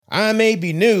may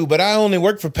be new, but I only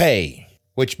work for pay,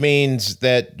 which means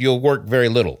that you'll work very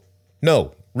little.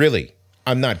 No, really,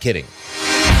 I'm not kidding.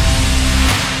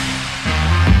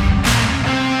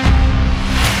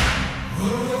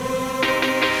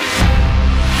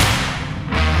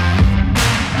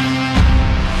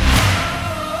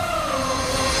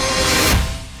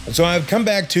 So I've come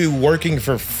back to working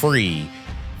for free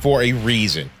for a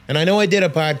reason. And I know I did a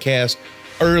podcast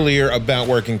earlier about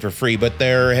working for free, but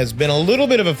there has been a little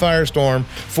bit of a firestorm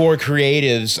for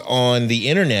creatives on the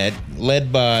internet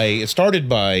started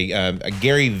by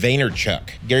Gary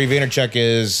Vaynerchuk. Gary Vaynerchuk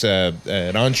is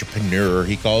an entrepreneur,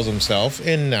 he calls himself,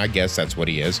 and I guess that's what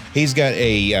he is. He's got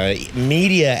a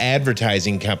media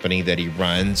advertising company that he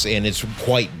runs, and it's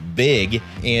quite big,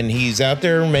 and he's out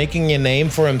there making a name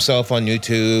for himself on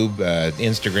YouTube,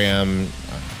 Instagram,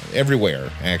 everywhere,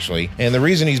 actually. And the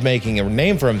reason he's making a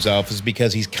name for himself is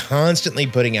because he's constantly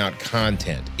putting out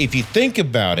content. If you think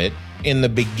about it, in the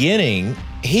beginning,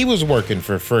 he was working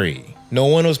for free. No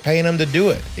one was paying him to do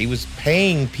it. He was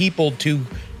paying people to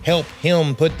help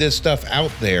him put this stuff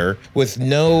out there with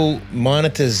no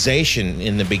monetization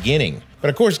in the beginning. But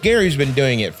of course, Gary's been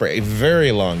doing it for a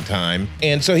very long time,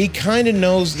 and so he kind of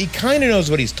knows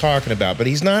what he's talking about, but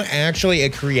he's not actually a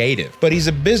creative. But he's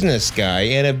a business guy,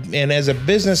 and as a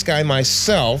business guy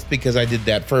myself, because I did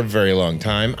that for a very long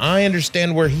time, I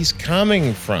understand where he's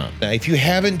coming from. Now, if you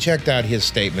haven't checked out his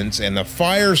statements and the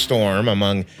firestorm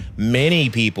among many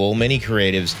people, many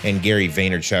creatives, and Gary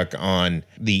Vaynerchuk on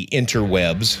the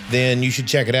interwebs, then you should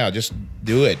check it out. Just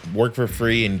do it. Work for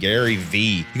free. And Gary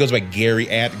V. He goes by Gary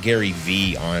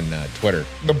V on Twitter.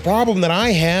 The problem that I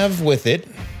have with it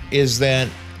is that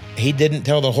he didn't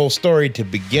tell the whole story to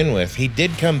begin with. He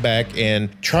did come back and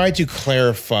try to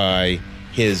clarify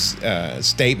his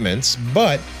statements,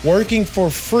 but working for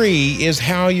free is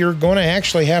how you're going to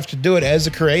actually have to do it as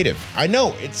a creative. I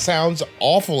know it sounds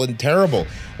awful and terrible.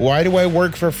 Why do I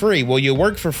work for free? Well, you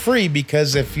work for free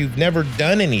because if you've never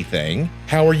done anything,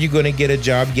 how are you going to get a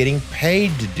job getting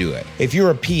paid to do it? If you're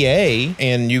a PA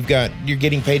and you're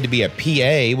getting paid to be a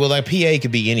PA, well, that PA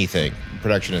could be anything,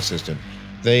 production assistant.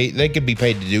 They could be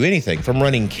paid to do anything, from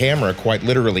running camera, quite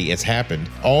literally, it's happened,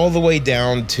 all the way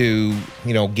down to,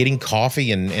 getting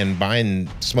coffee and buying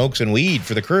smokes and weed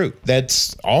for the crew.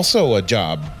 That's also a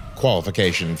job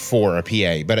qualification for a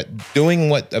PA, but doing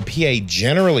what a PA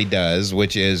generally does,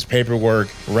 which is paperwork,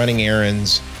 running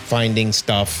errands, finding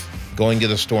stuff, going to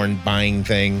the store and buying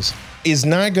things, is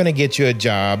not going to get you a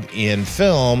job in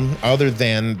film other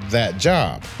than that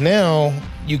job. Now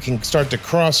you can start to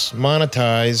cross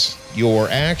monetize your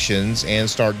actions and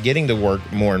start getting to work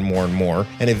more and more and more,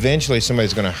 and eventually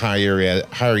somebody's going to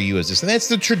hire you as this. And that's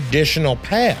the traditional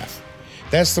path.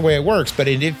 That's the way it works. But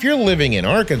if you're living in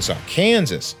Arkansas,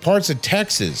 Kansas, parts of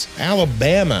Texas,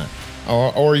 Alabama,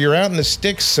 or you're out in the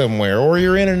sticks somewhere, or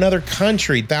you're in another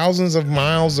country thousands of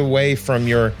miles away from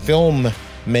your film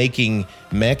making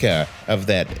mecca of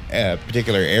that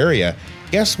particular area,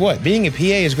 guess what? Being a PA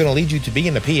is going to lead you to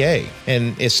being a PA.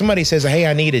 And if somebody says, hey,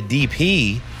 I need a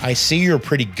DP, I see you're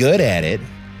pretty good at it,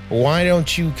 why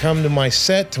don't you come to my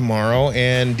set tomorrow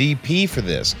and DP for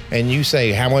this? And you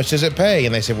say, how much does it pay?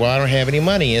 And they say, well, I don't have any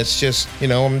money. It's just,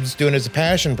 I'm just doing it as a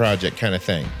passion project kind of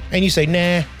thing. And you say,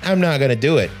 nah, I'm not going to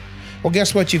do it. Well,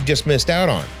 guess what you've just missed out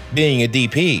on? Being a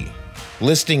DP.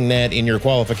 Listing that in your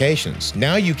qualifications.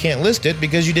 Now you can't list it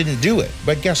because you didn't do it.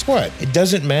 But guess what? It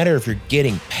doesn't matter if you're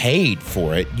getting paid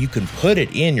for it. You can put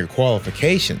it in your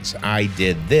qualifications. I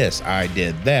did this, I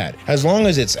did that. As long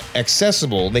as it's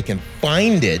accessible, they can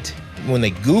find it when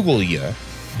they Google you,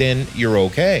 then you're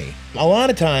okay. A lot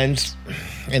of times,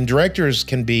 and directors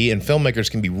and filmmakers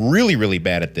can be really, really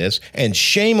bad at this, and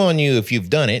shame on you if you've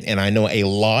done it, and I know a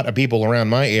lot of people around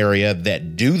my area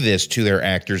that do this to their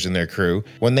actors and their crew.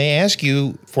 When they ask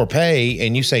you for pay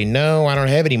and you say, no, I don't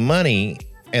have any money,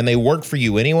 and they work for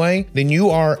you anyway, then you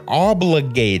are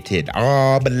obligated.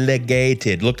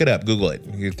 Look it up, Google it.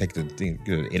 You take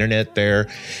the internet there,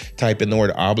 type in the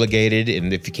word obligated,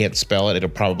 and if you can't spell it, it'll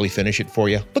probably finish it for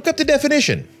you. Look up the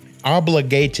definition.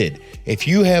 Obligated. If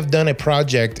you have done a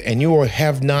project and you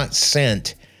have not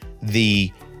sent and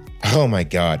you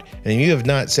have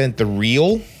not sent the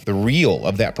reel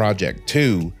of that project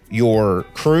to your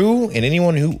crew and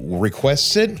anyone who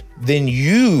requests it, then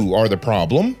you are the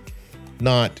problem,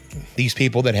 not these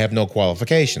people that have no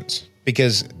qualifications.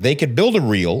 Because they could build a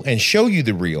reel and show you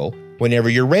the reel whenever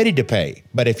you're ready to pay.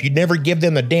 But if you never give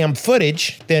them the damn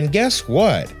footage, then guess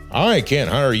what? I can't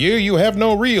hire you. You have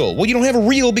no reel. Well, you don't have a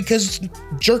reel because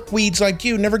jerkweeds like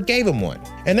you never gave them one.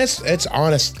 And that's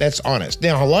honest. That's honest.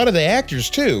 Now, a lot of the actors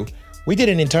too, we did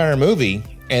an entire movie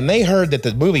and they heard that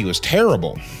the movie was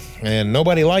terrible. and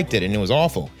nobody liked it and it was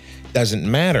awful. Doesn't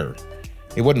matter.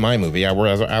 It wasn't my movie. I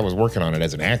was working on it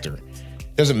as an actor.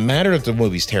 Doesn't matter if the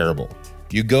movie's terrible.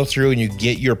 You go through and you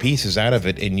get your pieces out of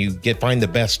it and you find the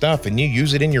best stuff and you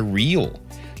use it in your reel.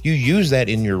 You use that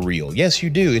in your reel. Yes, you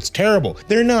do. It's terrible.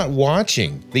 They're not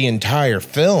watching the entire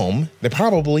film. They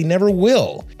probably never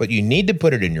will, but you need to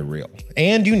put it in your reel.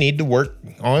 And you need to work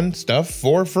on stuff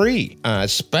for free,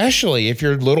 especially if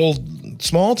you're little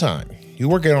small time. You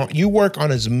work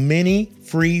on as many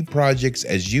free projects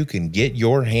as you can get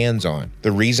your hands on.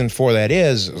 The reason for that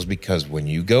is because when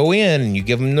you go in and you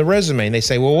give them the resume and they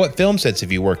say, well, what film sets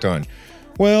have you worked on?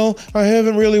 Well, I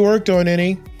haven't really worked on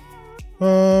any.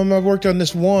 I've worked on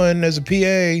this one as a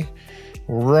PA.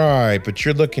 Right, but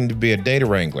you're looking to be a data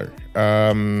wrangler.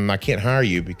 I can't hire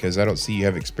you because I don't see you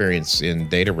have experience in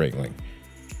data wrangling.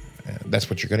 That's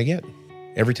what you're going to get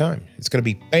every time. It's going to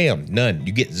be bam, none.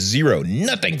 You get zero,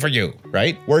 nothing for you,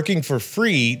 right? Working for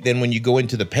free, then when you go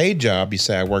into the paid job, you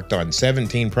say, I worked on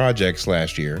 17 projects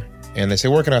last year. And they say,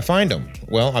 where can I find them?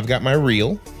 Well, I've got my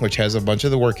reel, which has a bunch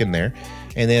of the work in there.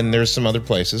 And then there's some other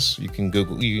places. You can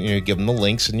Google, you give them the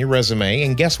links in your resume.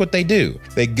 And guess what they do?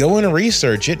 They go in and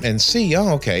research it and see,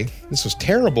 oh, okay, this was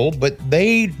terrible. But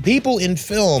people in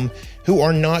film who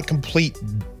are not complete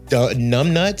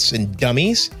numbnuts and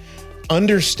dummies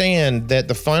understand that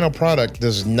the final product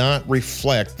does not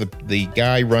reflect the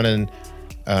guy running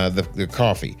the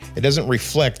coffee. It doesn't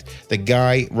reflect the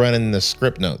guy running the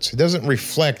script notes. It doesn't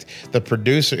reflect the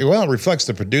producer. Well, it reflects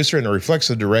the producer and it reflects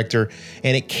the director,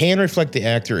 and it can reflect the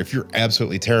actor if you're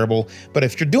absolutely terrible. But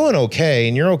if you're doing okay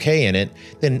and you're okay in it,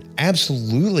 then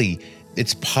absolutely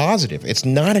it's positive. It's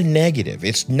not a negative.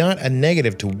 It's not a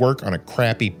negative to work on a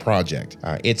crappy project.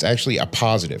 It's actually a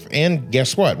positive. And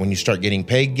guess what? When you start getting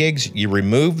paid gigs, you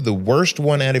remove the worst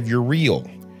one out of your reel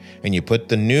and you put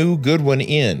the new good one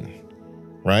in.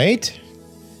 Right?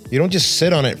 You don't just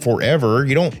sit on it forever.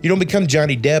 You don't become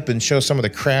Johnny Depp and show some of the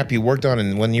crap you worked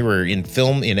on when you were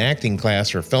in acting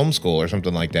class or film school or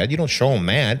something like that. You don't show them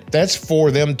that. That's for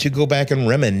them to go back and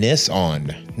reminisce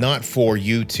on, not for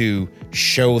you to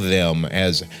show them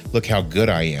as, look how good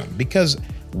I am. Because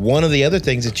one of the other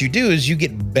things that you do is you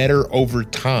get better over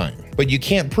time. But you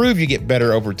can't prove you get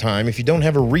better over time if you don't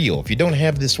have a reel, if you don't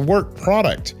have this work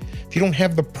product, if you don't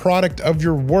have the product of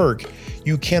your work.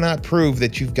 You cannot prove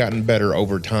that you've gotten better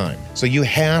over time. So you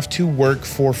have to work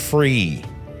for free,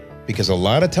 because a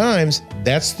lot of times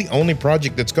that's the only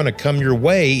project that's going to come your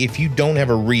way. If you don't have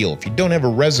a reel, if you don't have a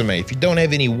resume, if you don't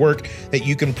have any work that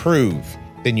you can prove,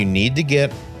 then you need to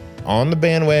get on the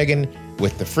bandwagon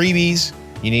with the freebies.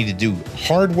 You need to do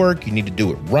hard work. You need to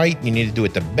do it right. You need to do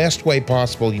it the best way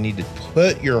possible. You need to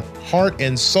put your heart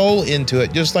and soul into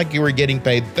it, just like you were getting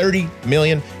paid $30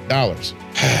 million.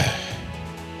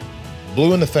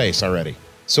 Blue in the face already.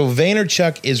 So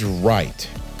Vaynerchuk is right,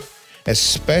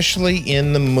 especially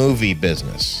in the movie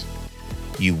business.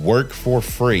 You work for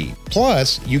free.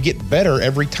 Plus, you get better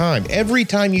every time. Every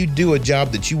time you do a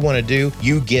job that you want to do,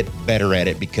 you get better at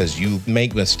it because you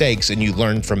make mistakes and you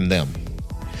learn from them.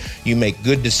 You make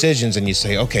good decisions and you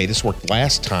say, okay, this worked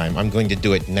last time. I'm going to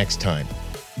do it next time.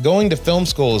 Going to film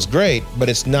school is great, but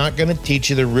it's not going to teach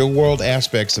you the real world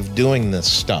aspects of doing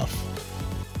this stuff.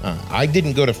 I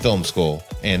didn't go to film school,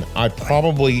 and I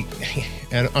probably,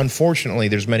 and unfortunately,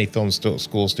 there's many film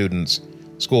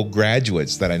school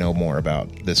graduates that I know more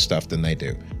about this stuff than they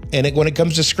do. And when it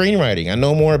comes to screenwriting, I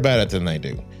know more about it than they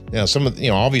do. Now,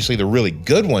 obviously the really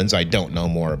good ones I don't know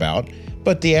more about,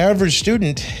 but the average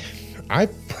student, I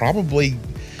probably,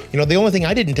 the only thing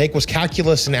I didn't take was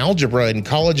calculus and algebra and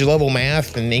college level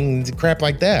math and crap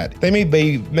like that. They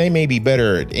may be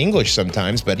better at English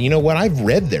sometimes, but you know what? I've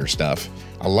read their stuff.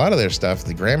 A lot of their stuff,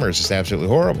 the grammar is just absolutely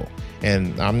horrible.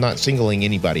 And I'm not singling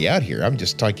anybody out here. I'm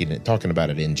just talking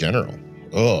about it in general.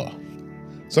 Ugh.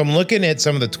 So I'm looking at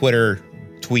some of the Twitter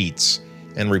tweets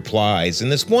and replies,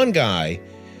 and this one guy,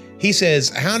 he says,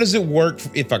 how does it work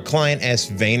if a client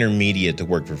asks VaynerMedia to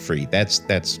work for free? That's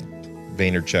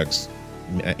Vaynerchuk's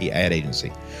ad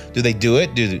agency. Do they do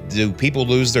it? Do people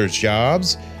lose their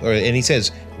jobs? And he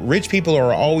says, rich people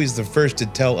are always the first to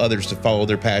tell others to follow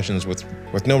their passions with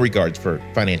no regards for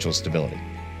financial stability.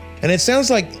 And it sounds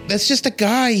like that's just a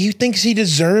guy who thinks he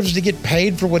deserves to get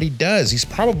paid for what he does. He's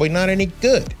probably not any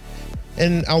good.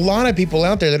 And a lot of people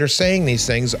out there that are saying these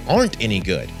things aren't any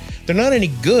good. They're not any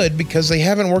good because they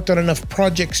haven't worked on enough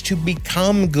projects to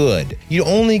become good. You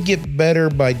only get better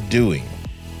by doing.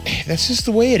 That's just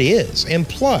the way it is. And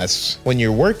plus, when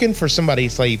you're working for somebody,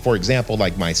 say, for example,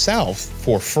 like myself,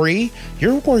 for free,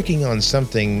 you're working on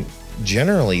something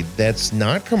generally that's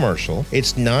not commercial.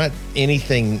 It's not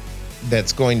anything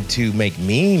that's going to make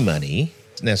me money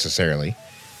necessarily.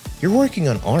 You're working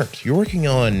on art. You're working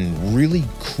on really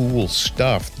cool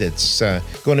stuff that's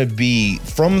going to be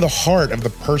from the heart of the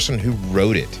person who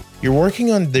wrote it. You're working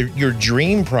on your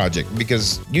dream project,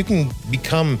 because you can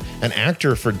become an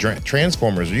actor for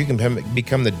Transformers, or you can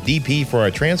become the DP for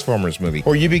a Transformers movie,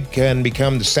 or you can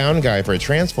become the sound guy for a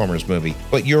Transformers movie.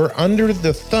 But you're under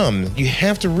the thumb. You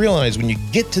have to realize when you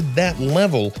get to that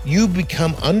level, you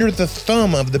become under the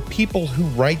thumb of the people who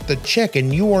write the check,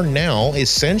 and you are now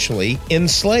essentially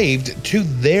enslaved to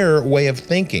their way of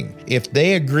thinking. If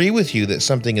they agree with you that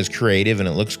something is creative and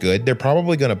it looks good, they're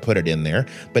probably going to put it in there.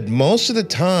 But most of the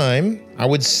time, I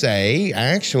would say,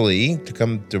 actually, to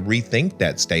come to rethink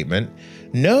that statement,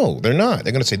 no, they're not.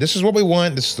 They're going to say, this is what we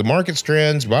want. This is the market's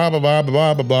trends, blah, blah, blah,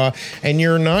 blah, blah, blah. And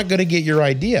you're not going to get your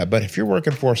idea. But if you're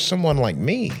working for someone like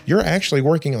me, you're actually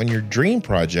working on your dream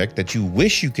project that you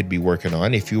wish you could be working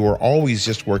on if you were always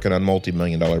just working on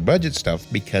multi-million-dollar budget stuff,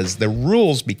 because the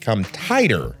rules become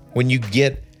tighter when you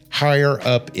get higher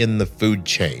up in the food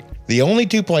chain. The only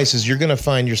two places you're going to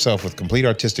find yourself with complete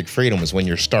artistic freedom is when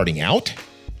you're starting out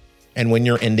and when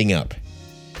you're ending up.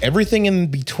 Everything in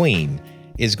between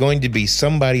is going to be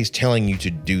somebody's telling you to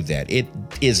do that. It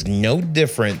is no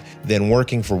different than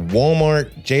working for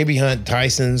Walmart, J.B. Hunt,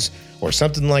 Tyson's, or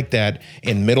something like that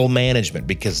in middle management,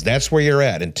 because that's where you're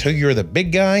at. Until you're the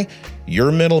big guy,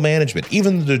 you're middle management.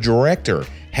 Even the director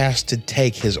has to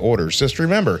take his orders. Just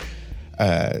remember,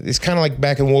 it's kind of like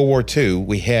back in World War II,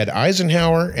 we had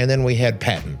Eisenhower and then we had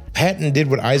Patton. Patton did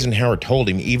what Eisenhower told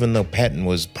him, even though Patton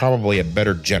was probably a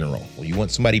better general. Well, you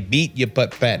want somebody beat, you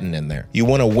put Patton in there. You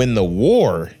want to win the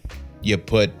war, you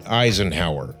put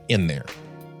Eisenhower in there.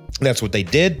 That's what they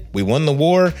did. We won the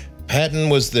war. Patton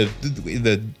was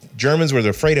the Germans were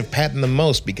afraid of Patton the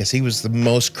most because he was the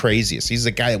most craziest. He's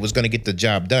the guy that was going to get the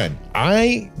job done.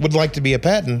 I would like to be a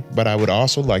Patton, but I would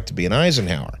also like to be an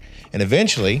Eisenhower. And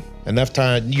eventually, enough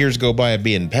years go by of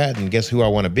being Patton, guess who I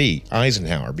want to be?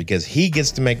 Eisenhower, because he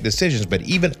gets to make decisions. But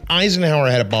even Eisenhower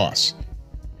had a boss,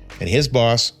 and his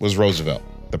boss was Roosevelt,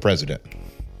 the president.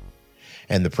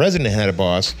 And the president had a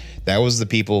boss, that was the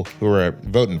people who were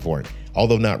voting for him.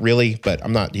 Although not really, but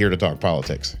I'm not here to talk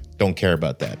politics. Don't care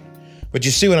about that. But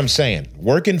you see what I'm saying?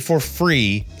 Working for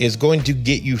free is going to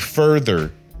get you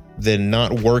further than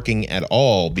not working at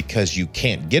all, because you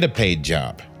can't get a paid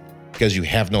job because you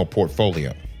have no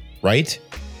portfolio, right?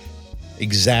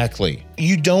 Exactly.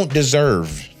 You don't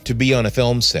deserve to be on a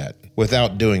film set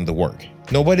without doing the work.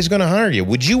 Nobody's going to hire you.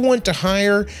 Would you want to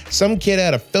hire some kid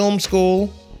out of film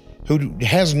school who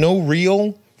has no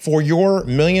reel for your $1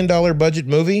 million budget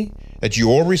movie that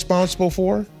you're responsible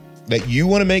for, that you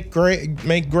want to make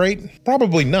great?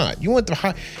 Probably not. You want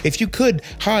to if you could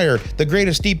hire the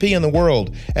greatest DP in the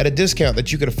world at a discount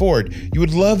that you could afford, you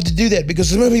would love to do that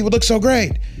because the movie would look so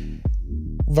great.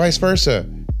 Vice versa.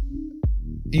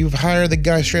 You've hired the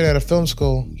guy straight out of film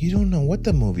school. You don't know what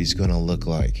the movie's going to look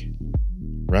like,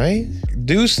 right?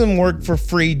 Do some work for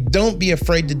free. Don't be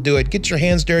afraid to do it. Get your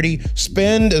hands dirty.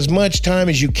 Spend as much time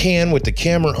as you can with the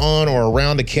camera on or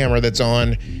around the camera that's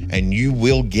on, and you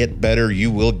will get better. You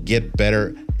will get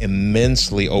better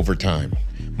immensely over time.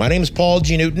 My name is Paul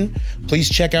G. Newton. Please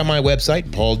check out my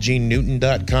website,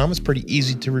 paulgnewton.com. It's pretty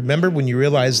easy to remember when you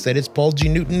realize that it's Paul G.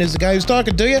 Newton is the guy who's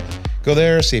talking to you. Go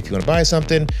there, see if you want to buy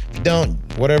something. If you don't,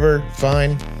 whatever,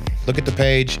 fine. Look at the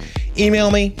page. Email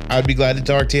me. I'd be glad to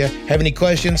talk to you. Have any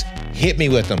questions? Hit me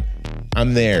with them.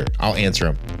 I'm there. I'll answer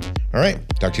them. All right.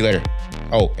 Talk to you later.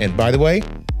 Oh, and by the way,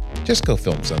 just go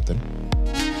film something.